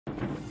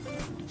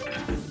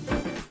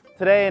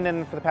Today and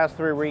then for the past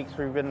 3 weeks,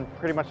 we've been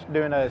pretty much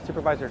doing a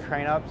supervisor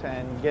train-ups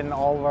and getting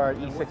all of our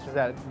E6s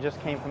that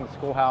just came from the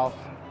schoolhouse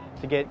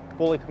to get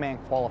fully command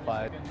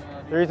qualified.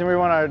 The reason we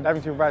want our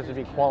diving supervisors to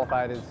be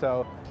qualified is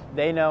so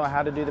they know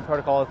how to do the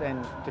protocols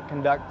and to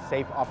conduct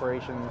safe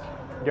operations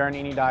during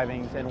any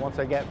divings, and once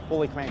they get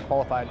fully command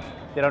qualified,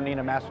 they don't need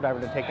a master diver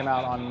to take them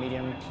out on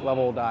medium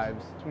level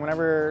dives.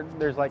 Whenever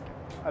there's like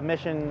a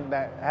mission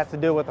that has to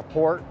do with a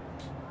port,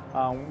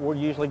 we'll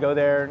usually go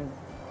there and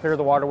clear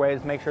the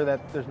waterways, make sure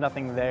that there's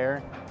nothing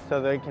there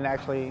so they can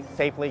actually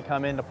safely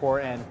come into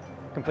port and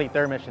complete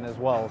their mission as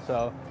well.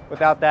 So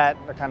without that,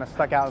 they're kind of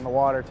stuck out in the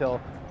water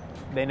till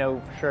they know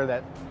for sure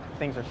that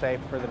things are safe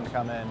for them to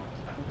come in.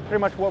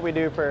 Pretty much what we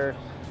do for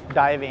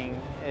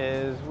diving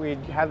is we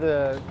have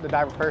the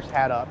diver first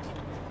hat up,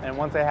 and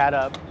once they hat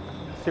up,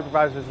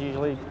 supervisors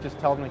usually just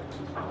tell them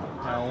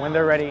when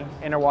they're ready,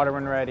 enter water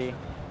when ready.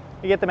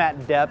 You get them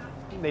at depth,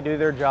 they do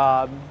their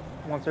job.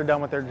 Once they're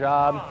done with their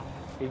job,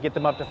 you get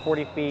them up to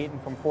 40 feet,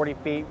 and from 40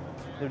 feet,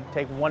 it would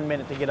take 1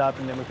 minute to get up,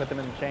 and then we put them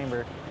in the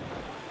chamber.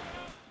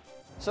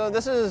 So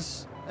this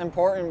is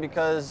important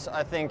because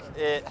I think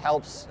it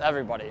helps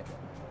everybody.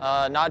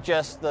 Not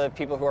just the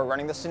people who are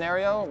running the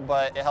scenario,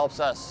 but it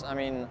helps us. I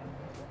mean,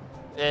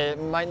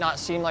 it might not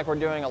seem like we're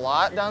doing a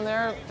lot down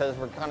there because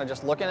we're kind of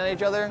just looking at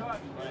each other,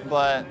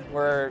 but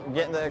we're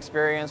getting the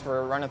experience,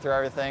 we're running through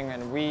everything,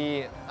 and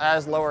we,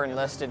 as lower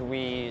enlisted,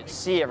 we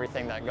see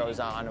everything that goes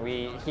on.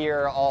 We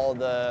hear all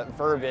the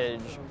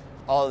verbiage,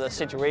 all the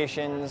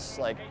situations,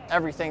 like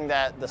everything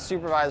that the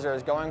supervisor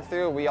is going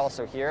through, we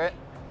also hear it.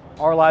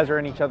 Our lives are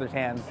in each other's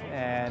hands,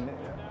 and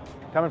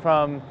coming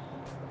from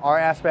our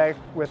aspect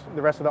with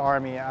the rest of the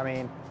Army, I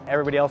mean,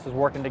 everybody else is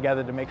working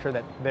together to make sure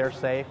that they're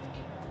safe.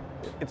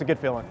 It's a good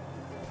feeling.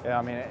 Yeah,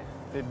 I mean,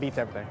 it beats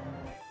everything.